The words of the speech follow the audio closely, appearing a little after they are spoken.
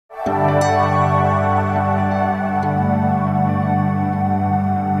So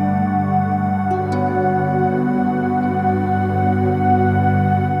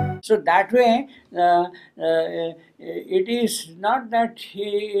that way, it is not that he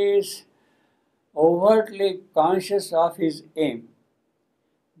is overtly conscious of his aim.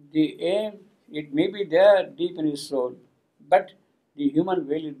 The aim, it may be there deep in his soul, but the human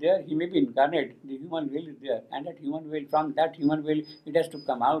will is there. He may be incarnate, the human will is there, and that human will, from that human will, it has to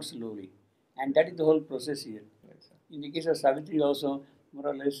come out slowly. And that is the whole process here. In the case of Savitri also, more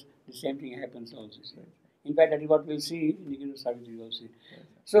or less, the same thing happens also. In fact, that is what we'll see in the case of Savitri also.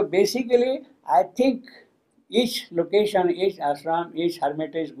 So basically, I think each location, each ashram, each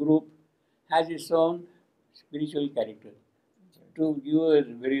hermitage group has its own spiritual character. To give a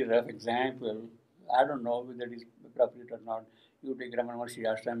very rough example, I don't know whether it is appropriate or not. You take Ramana Maharshi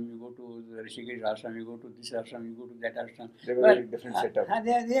ashram, you go to the Rishikesh ashram, you go to this ashram, you go to that ashram. They were very different setup.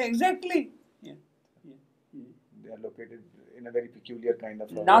 Exactly. Yeah. They are located in a very peculiar kind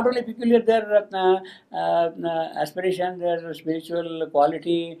of. Not only peculiar, their aspiration, their spiritual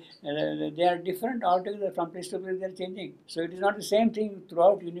quality, they are different altogether. From place to place, they are changing. So it is not the same thing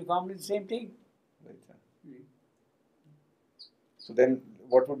throughout, uniformly the same thing. Right, sir. So then,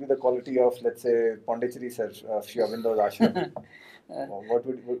 what would be the quality of, let's say, Pondicherry, sir, Sri Aurobindo's ashram?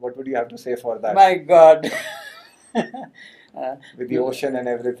 What would you have to say for that? My God. With the ocean and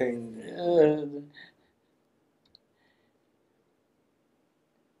everything.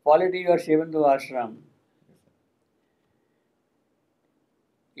 Quality of Sri Aurobindo ashram.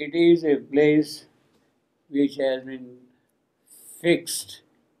 It is a place which has been fixed.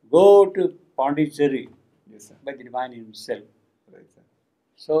 Go to Pondicherry by the divine himself. Right, sir.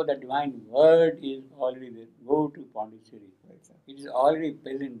 So the divine word is already there. Go to Pondicherry. Right, sir. It is already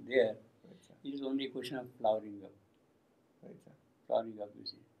present there. Right, sir. It is only a question of flowering up. Right, sir. Flowering up, you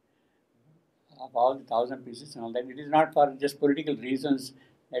see. Of all the 1,000 pieces and all that, it is not for just political reasons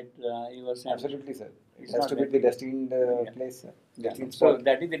that he was saying. Absolutely, sir. It has to be the destined place, sir. Destined so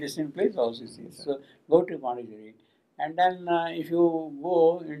that is the destined place also, you see. Yes, so go to Pondicherry. And then if you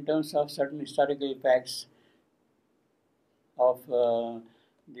go in terms of certain historical facts of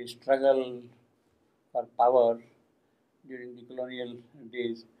the struggle for power during the colonial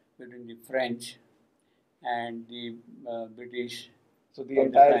days between the French and the British. So the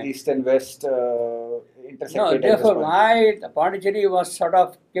entire east and west intersected. No, therefore why the Pondicherry was sort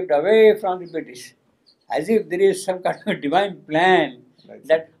of kept away from the British, as if there is some kind of divine plan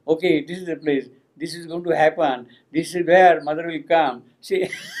that okay, this is the place, this is going to happen, this is where mother will come. See,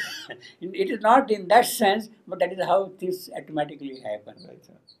 it is not in that sense, but that is how things automatically happen. Right,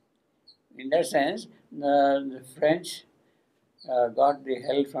 sir. In that sense, the French got the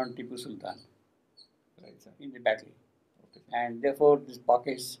help from Tipu Sultan in the battle. And therefore, these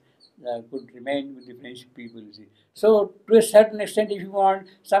pockets could remain with the French people, you see. So, to a certain extent, if you want,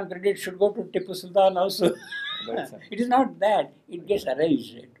 some credit should go to Tipu Sultan also. Right, it is not that. It gets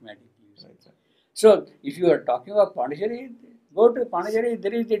arranged automatically. Right, so, if you are talking about Pondicherry, go to Pondicherry,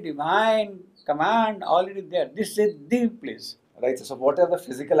 there is the divine command already there. This is the place. Right, so what are the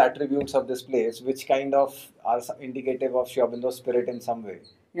physical attributes of this place which kind of are indicative of Sri Aurobindo's spirit in some way?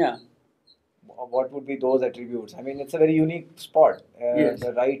 Yeah. What would be those attributes? I mean, it's a very unique spot, yes.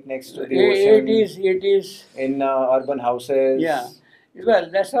 Right next to the ocean. It is. In urban houses. Yeah. Well,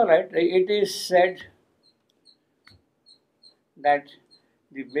 that's all right. It is said that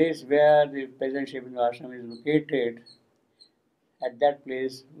the place where the present Sri Aurobindo ashram is located, at that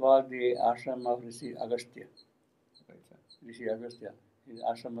place was the ashram of Rishi Agastya. Right, sir. Rishi Agastya. His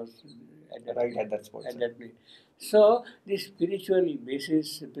ashram was at that place. At that spot. At that place. So, the spiritual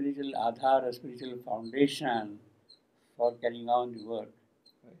basis, spiritual adhara, spiritual foundation for carrying on the work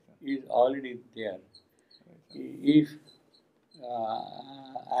is already there. If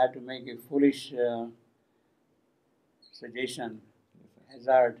I have to make a foolish suggestion,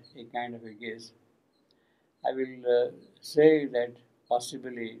 hazard a kind of a guess, I will say that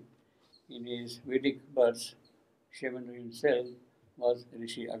possibly in his Vedic birth, Sri Aurobindo himself was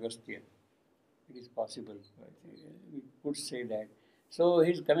Rishi Agastya. It is possible. We could say that. So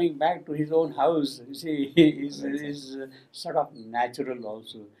he's coming back to his own house. You see, is sort of natural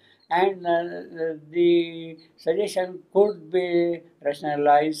also. And the suggestion could be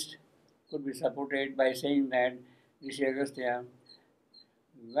rationalized, could be supported by saying that Rishi Agastya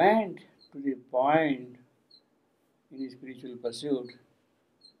went to the point in his spiritual pursuit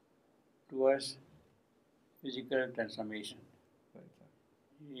towards physical transformation.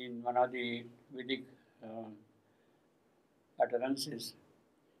 In one of the Vedic utterances,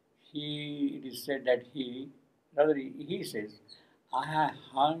 it is said that he says, I have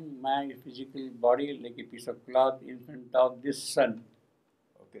hung my physical body like a piece of cloth in front of this sun.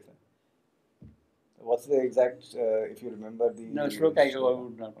 Okay, sir. What's the exact, if you remember the No, sloka I shloka?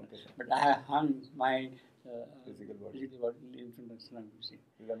 would not. Okay, sir. But I have hung my Physical body. physical body in front of the sun. You see.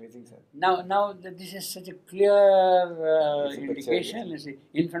 It's amazing, sir. Now this is such a clear It's a picture, indication. yes. You see,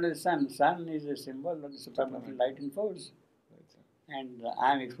 in front of the sun. Sun is a symbol of the supramental light and force, Right, sir. and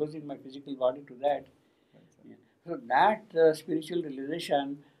I am exposing my physical body to that. Right, sir. Yeah. So that spiritual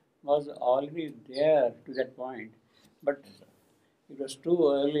realization was already there to that point, but Right, sir. it was too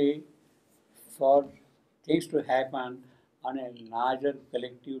early for things to happen on a larger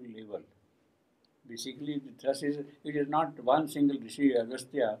collective level. Basically, the thrust is it is not one single Rishi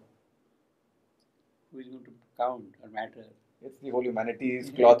Agastya who is going to count or matter. It's the whole humanity's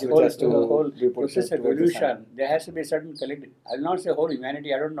cloth which has The to whole be put process of towards the sun. evolution. There has to be a certain collective. I will not say whole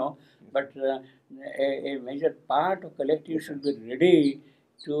humanity. I don't know, but a major part of collective should be ready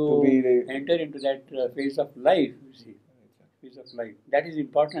to be enter into that phase of life. You see, phase of life. That is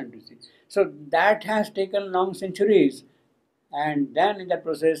important. You see, so that has taken long centuries, and then in that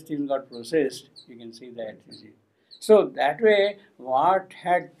process, things got processed. You can see that. You see, so that way, what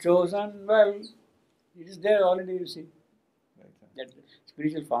had chosen well, it is there already. You see Right, sir. that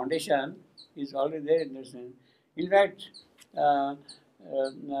spiritual foundation is already there in that sense. In fact,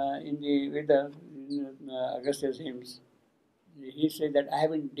 in the Veda, in Agastya's hymns, he said that I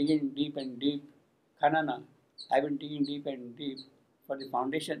have been digging deep and deep, Kanana, I have been digging deep and deep for the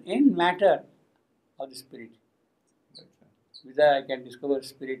foundation in matter of the spirit. Right, sir. Whether I can discover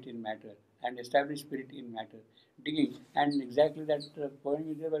spirit in matter and establish spirit in matter, digging, and exactly that poem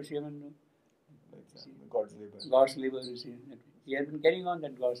is there by Shivamannu. Right, sir. God's labor. God's labor, you see. He has been carrying on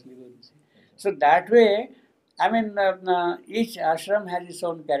that God's labor, you see. So that way, I mean, each ashram has its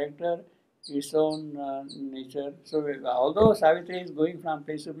own character, its own nature. So although Savitri is going from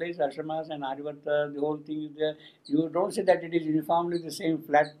place to place, ashramas and Arivarta, the whole thing is there, you don't say that it is uniformly the same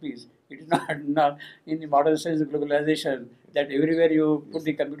flat piece. It is not in the modern sense of globalization that everywhere you put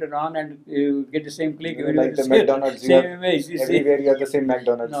the computer on and you get the same click. Everywhere Like the same, McDonald's, same image. You see. everywhere you have the same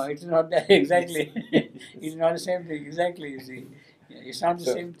McDonald's. No, it's not that exactly. It's not the same thing exactly. You see, it's not the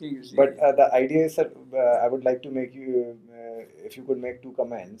So, same thing. You see. But the idea is, sir, I would like to make you, if you could make two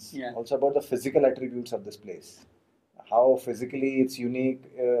comments, Yeah. also about the physical attributes of this place. How physically it's unique,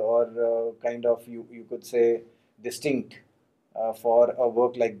 or kind of you could say distinct for a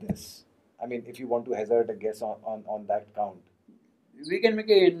work like this. I mean, if you want to hazard a guess on that count. We can make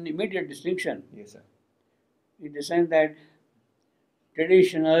an immediate distinction Yes, sir. in the sense that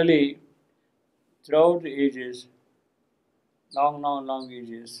traditionally, throughout the ages, long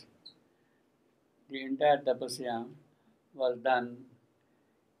ages, the entire tapasya was done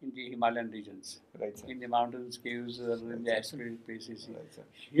in the Himalayan regions, Right, sir. in the mountains, caves, or in the isolated places. Right, sir.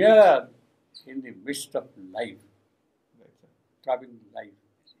 Here, in the midst of life, Right, sir. throbbing life.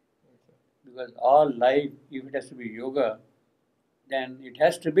 Right, sir. Because all life, if it has to be yoga, then it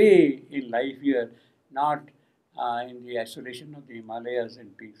has to be in life here, not in the isolation of the Himalayas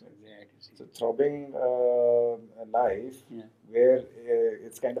and peaks like that. You see. So throbbing life, Yeah. where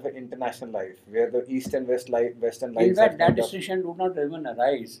it's kind of an international life, where the east and western In lights fact, are that kind of. distinction would not even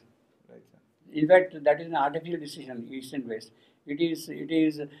arise. Right, sir. In fact, that is an artificial distinction, east and west. It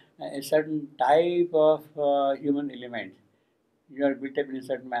is a certain type of human element. You are built up in a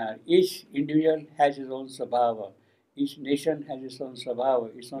certain manner. Each individual has his own swabhava. Each nation has its own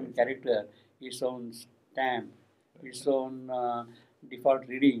swabhava, its own character, its own stamp, its own default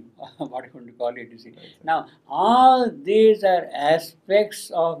reading, what you want to call it, you see. Now, all these are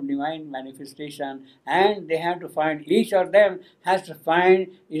aspects of divine manifestation, and they have to find, each of them has to find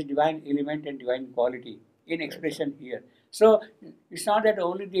its divine element and divine quality in expression here. So, it's not that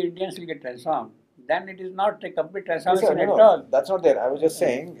only the Indians will get transformed. Then it is not a complete Yes, transformation sir, no, at no, all. that's not there. I was just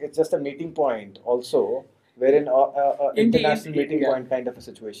saying it's just a meeting point also, wherein In the- international meeting yeah. point kind of a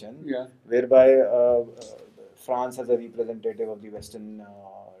situation, Yeah. whereby France as a representative of the Western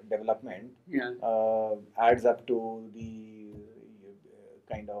development Yeah. adds up to the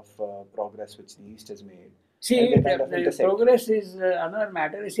kind of progress which the East has made. See, And they kind of the intersect. progress is another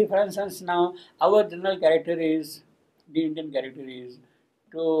matter. See, for instance, now our general character is, the Indian character is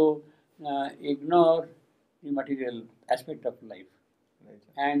to ignore the material aspect of life Right,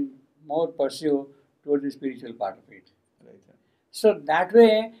 sir. and more pursue towards the spiritual part of it. Right, sir. So that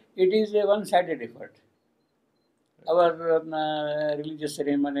way, it is a one-sided effort. Our religious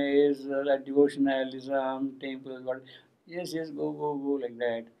ceremonies, devotionalism, temples, what? Yes, go like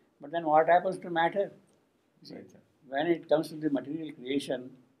that. But then what happens to matter? See, Right, sir. when it comes to the material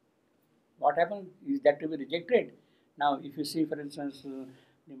creation, what happens is that to be rejected. Now, if you see, for instance,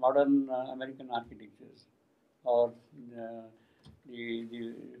 the modern American architectures or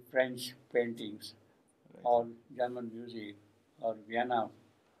the French paintings Right. or German music or Vienna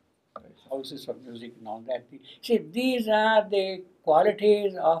Right. houses of music and all that. See, these are the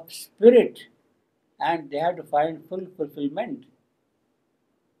qualities of spirit, and they have to find full fulfillment.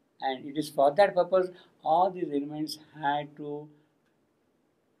 And it is for that purpose all these elements had to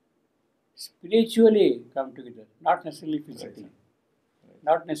spiritually come together, not necessarily physically. Right.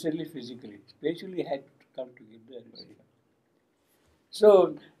 Not necessarily physically. Spiritually had to come together. Right. So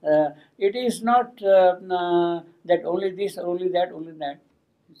it is not that only this, only that, only that.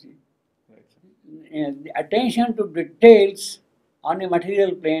 You see. Right. The attention to details on a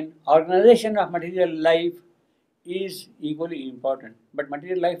material plane, organization of material life is equally important. But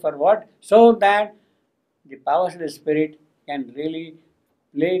material life for what? So that the powers of the spirit can really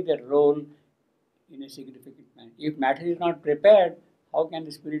play their role in a significant manner. If matter is not prepared, how can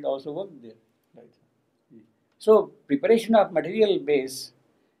the spirit also work there? Right. So, preparation of material base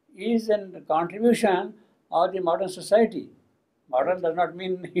is a contribution of the modern society. Modern Right. does not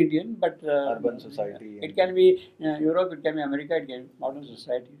mean Indian, but Urban society. it can be Europe, it can be America, it can be modern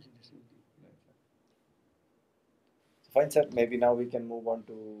society. Fine, sir. Maybe now we can move on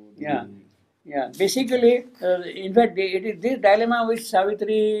to the. Yeah. Yeah, basically, in fact, it is this dilemma which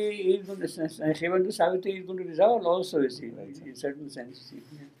Savitri is going to, Shivantu Savitri is going to resolve also, you see, Right, sir. in certain sense. You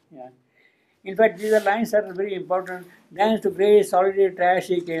see. Yeah. In fact, these are lines are very important. Dance to grace, solitary trash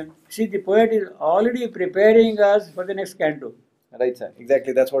he came. See, the poet is already preparing us for the next canto. Right, sir.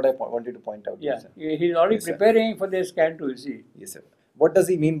 Exactly. That's what I wanted to point out. Yeah, Yes, sir. he's already Yes, sir. preparing for this canto, you see. Yes, sir. What does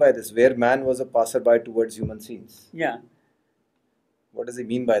he mean by this? Where man was a passerby towards human scenes. Yeah. What does he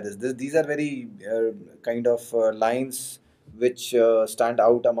mean by this? These are very kind of lines which stand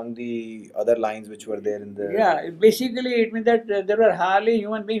out among the other lines which were there in the. Yeah, basically it means that there were hardly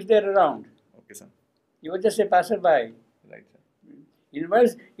human beings there around. Okay, sir. You were just a passerby. Right, sir. In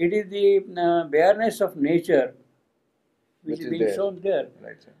words, it is the bareness of nature which is being there. shown there.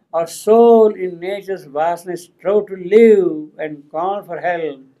 Right, sir. Our soul in nature's vastness strove to live and call for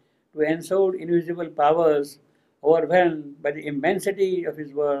help to ensouled invisible powers, overwhelmed by the immensity of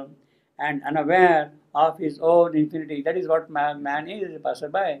his world and unaware of his own infinity. That is what man is, a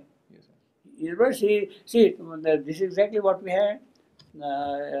passerby. Yes, sir. In words, see, this is exactly what we have.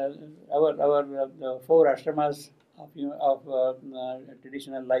 Our four ashramas of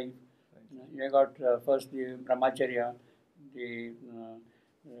traditional life. You got first the brahmacharya, the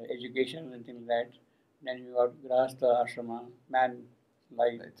education and things like that. Then you got grahastha ashrama, man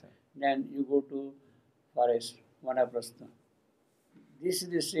life. Right, sir. Then you go to forest, vanaprastha. This is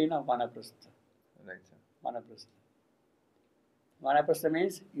the scene of vanaprastha. Right, sir. Vanaprastha. Vanaprastha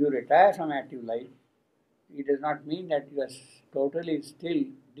means you retire from active life. It does not mean that you are totally still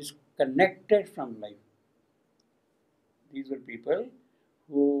disconnected from life. These were people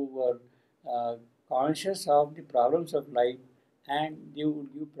who were conscious of the problems of life, and they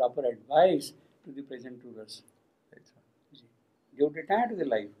would give proper advice to the present rulers. Right, sir. They would retire to the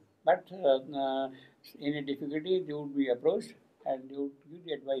life, but in a difficulty they would be approached and they would give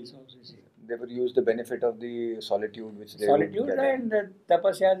the advice also. They would use the benefit of the solitude which they Solitude would get. and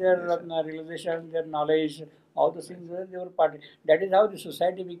tapasya, their Yes, realization, their knowledge, all those things they were part. That is how the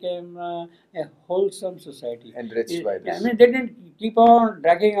society became a wholesome society. Enriched by this. I mean, they didn't keep on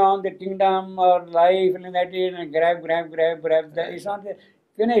dragging on the kingdom or life and that and grab. That is not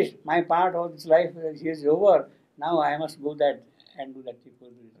finished. My part of this life is over. Now I must go that and do that.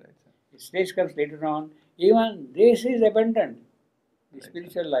 Right, sir. The stage comes later on. Even this is abundant. The Right,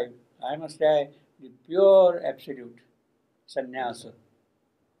 spiritual life. I must say the pure absolute sannyasa.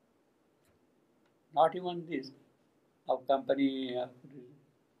 Not even this of company,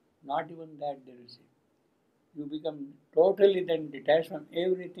 not even that there is. You become totally then detached from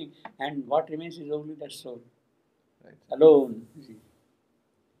everything, and what remains is only that soul. Right. Alone. You see.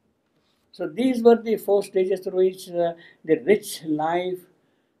 So these were the four stages through which the rich life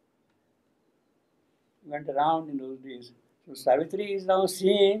went around in those days. So Savitri is now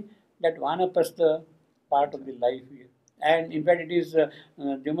seeing that vanaprastha part of the life here. And in fact it is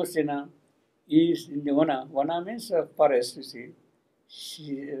Dhimasena is in the vana. Vana means forest, you see.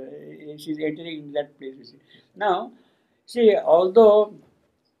 She's entering in that place, you see. Now, see, although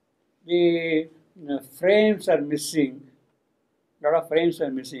the frames are missing, lot of frames are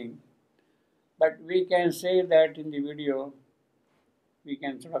missing, but we can say that in the video, we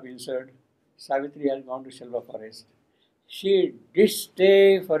can sort of insert, Savitri has gone to Shelva forest. She did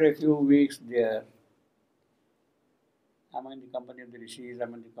stay for a few weeks there. I'm in the company of the rishis,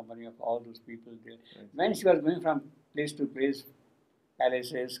 I'm in the company of all those people there. Right. When she was going from place to place,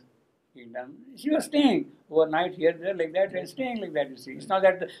 palaces, kingdom, she was staying overnight here, there, like that, and staying like that, you see. It's not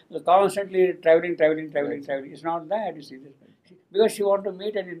that constantly traveling. Right. It's not that, you see. Because she want to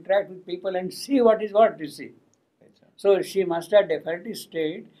meet and interact with people and see what is what, you see. Right, sir. So she must have definitely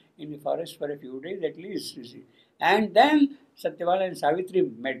stayed in the forest for a few days at least, you see. And then Satyavala and Savitri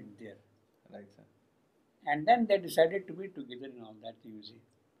met there. Right, sir. And then they decided to be together and all that, you see.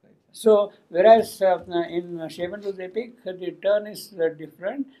 Right, sir. So, whereas in Shevandu's epic, the turn is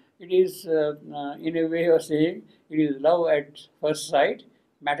different. It is, in a way of saying, it is love at first sight,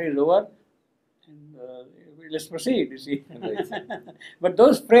 matter is over, and let's proceed, you see. Right, sir. But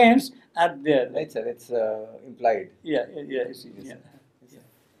those frames are there. Right, sir. It's implied. Yeah, you see. Yes, Yeah. sir. Yes,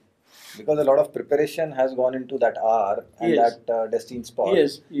 sir. Because a lot of preparation has gone into that hour and Yes. that destined spot.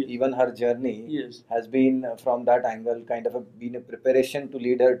 Yes. Even her journey Yes. has been from that angle kind of been a preparation to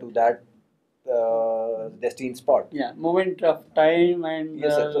lead her to that destined spot. Yeah, moment of time and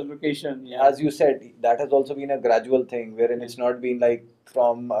Yes, sir. So, location. Yeah. as you said, that has also been a gradual thing wherein it's not been like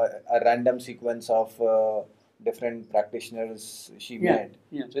from a random sequence of different practitioners she Yeah, met.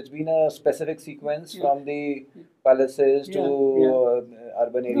 yeah. So it's been a specific sequence Yeah. from the palaces to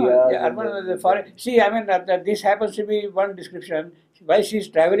urban areas. No, yeah, and urban, the- the forest. See, I mean, this happens to be one description. While she's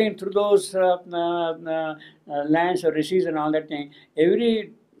traveling through those lands or rishis and all that thing,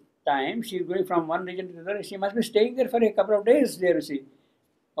 every time she's going from one region to the other, she must be staying there for a couple of days there, you see.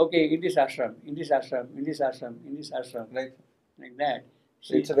 Okay, in this ashram, in this ashram, in this ashram, in this ashram, Right. like that.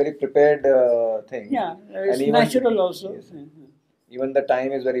 So it's a very prepared thing. Yeah, it's And even- natural also. Yes. Even the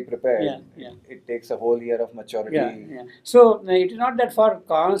time is very prepared. Yeah, yeah. It takes a whole year of maturity. Yeah, yeah. So it is not that for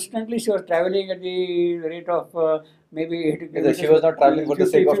constantly she was traveling at the rate of maybe 80 kilometers. She was not traveling for the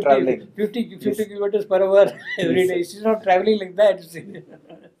sake of traveling. 50 Yes. kilometers per hour every Yes, day. sir. She's not traveling like that. You see.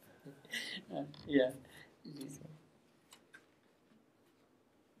 Yeah.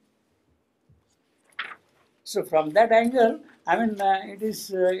 So from that angle, I mean, it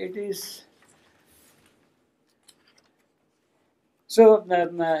is. So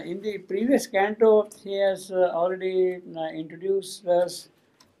in the previous canto, he has already introduced us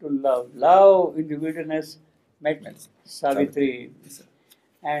to love. Love in the wilderness met Savitri. Yes, sir.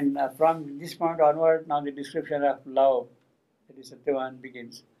 And from this point onward, now the description of love, that is Satyavan,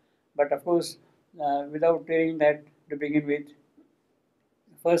 begins. But of course, without telling that to begin with,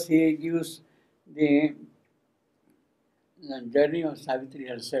 first he gives the journey of Savitri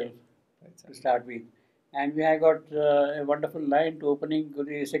herself Right, sir. to start with. And we have got a wonderful line to opening to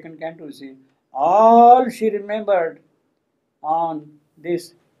the second canto. You see, all she remembered on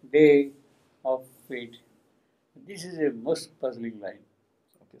this day of fate. This is a most puzzling line.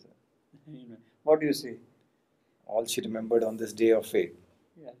 Okay, sir. What do you say? All she remembered on this day of fate.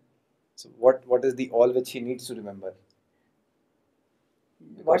 Yeah. So what is the all which she needs to remember?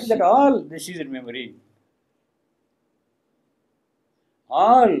 What is that all that she is remembering?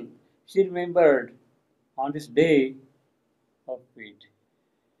 All she remembered on this day of fate.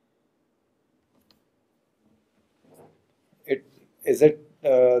 Is it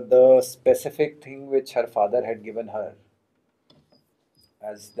the specific thing which her father had given her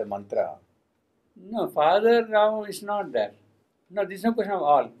as the mantra? No, father now is not that. No, this is no question of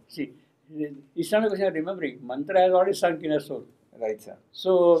all. See, it's not a question of remembering. Mantra has already sunk in her soul. Right, sir.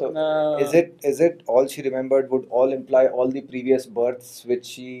 So, So is it all she remembered would all imply all the previous births which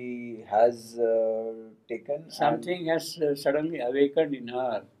she has taken? something has suddenly awakened in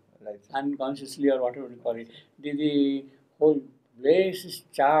her, Right, sir. unconsciously or whatever you call it. The whole place is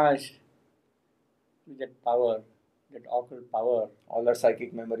charged with that power, that occult power. All her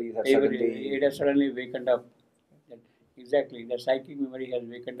psychic memories have It suddenly. has suddenly wakened up. Exactly, the psychic memory has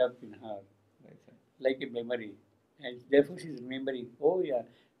wakened up in her, Right, sir. like a memory. And therefore she is remembering, oh yeah,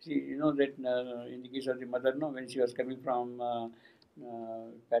 see, you know that in the case of the mother, no, when she was coming from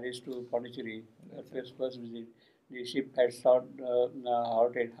Paris to Pondicherry, her first visit, the ship had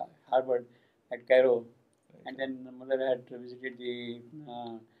harbored at Cairo, and then the mother had visited the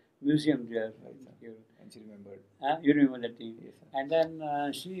museum there. Right, sir. And she remembered. You remember that thing? Yes, sir. And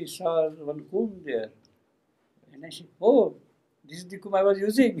then she saw one comb there, and then she, oh, this is the comb I was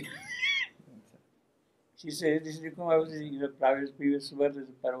using. Right, sir. She said, this is the comb I was using in the previous birth as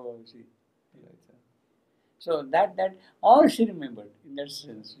a Parava. Right, sir. So that all she remembered in that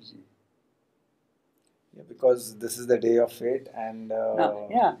sense, you see. Yeah, because this is the day of fate, and Now,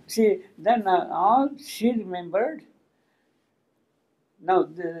 yeah, see, then all she remembered. Now,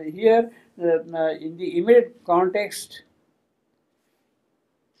 here, in the immediate context,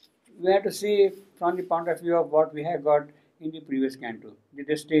 we have to see from the point of view of what we have got in the previous canto, the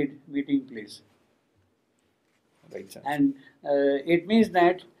destined meeting place. Right, sir. And it means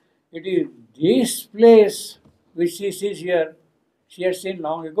that it is this place which she sees here, she had seen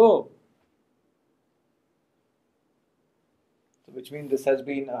long ago. Which means this has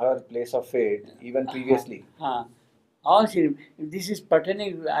been her place of fate even previously. All she, this is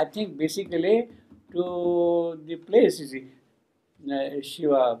pertaining, I think, basically to the place, you see.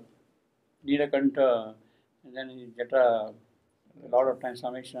 Shiva, Nilakanta, and then Jata, a lot of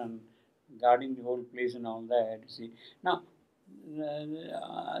transformation, guarding the whole place and all that, you see. Now,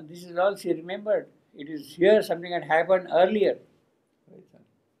 this is all she remembered. It is here something had happened earlier. Right, sir.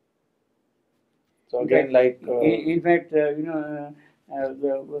 So again, like in fact, in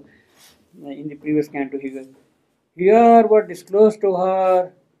the previous canto, he goes, here were disclosed to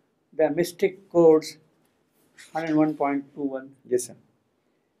her the mystic codes, 101.21. yes, sir.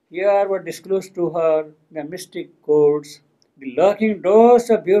 Here were disclosed to her the mystic codes, the lurking doors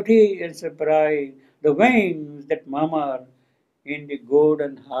of beauty and surprise, the wings that murmur in the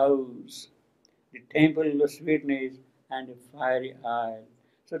golden house, the temple of sweetness and the fiery eye.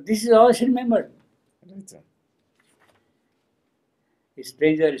 So this is all she remembered. Right, sir. A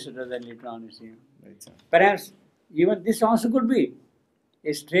stranger is other than later on, you see. Right, sir. Perhaps even this also could be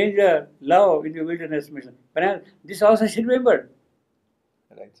a stranger love in the wilderness mission. Perhaps this also she remembered.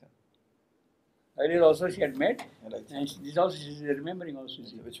 Right, sir. Earlier also she had met, Right, sir. and this also she is remembering also.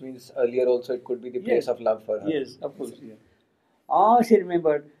 See. Which means earlier also it could be the place Yes. of love for her. Yes, of course. Yeah. All she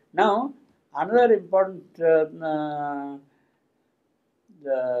remembered. Now, another important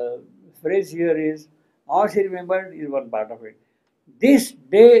the phrase here is, all she remembered is one part of it. This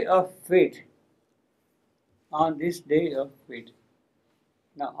day of fate. On this day of fate.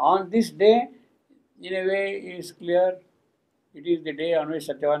 Now, on this day, in a way, is clear. It is the day on which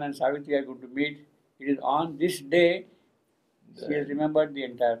Satyavan and Savitri are going to meet. It is on this day she has remembered the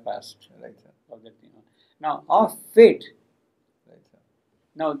entire past. Right, sir. Of that thing. Now, of fate. Right, sir.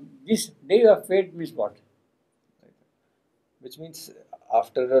 Now, this day of fate means what? Right, sir. Which means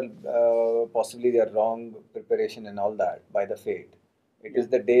after possibly their wrong preparation and all that by the fate, it is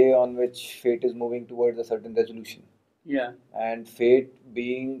the day on which fate is moving towards a certain resolution. Yeah, And fate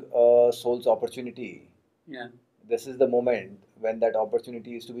being a soul's opportunity, yeah, this is the moment when that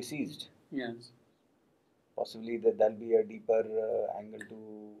opportunity is to be seized. yes. Possibly that'll be a deeper angle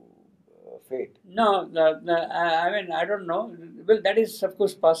to fate. No, I mean, I don't know. Well, that is, of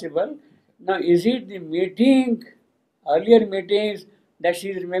course, possible. Now, is it the meeting, earlier meetings that she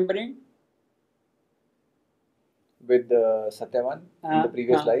is remembering? With Satyavan in the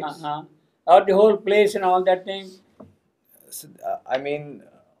previous lives. Or the whole place and all that thing? So, I mean,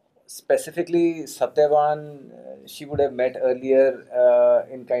 specifically Satyavan, she would have met earlier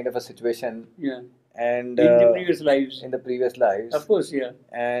in kind of a situation. Yeah. And In the previous lives. in the previous lives. Of course, yeah.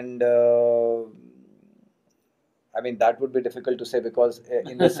 And I mean, that would be difficult to say because,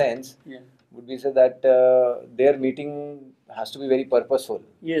 in the sense, Yeah. would we say that their meeting has to be very purposeful.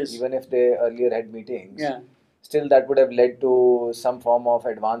 Yes. Even if they earlier had meetings, Yeah. still that would have led to some form of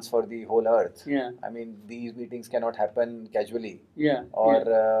advance for the whole earth. Yeah. I mean, these meetings cannot happen casually, Yeah. or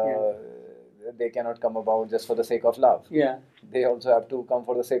Yeah. they cannot come about just for the sake of love. Yeah. They also have to come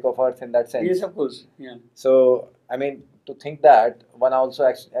for the sake of earth in that sense. Yes, of course. Yeah. So, I mean, to think that, one also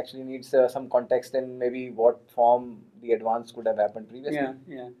actually needs some context in maybe what form the advance could have happened previously. Yeah.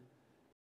 Yeah.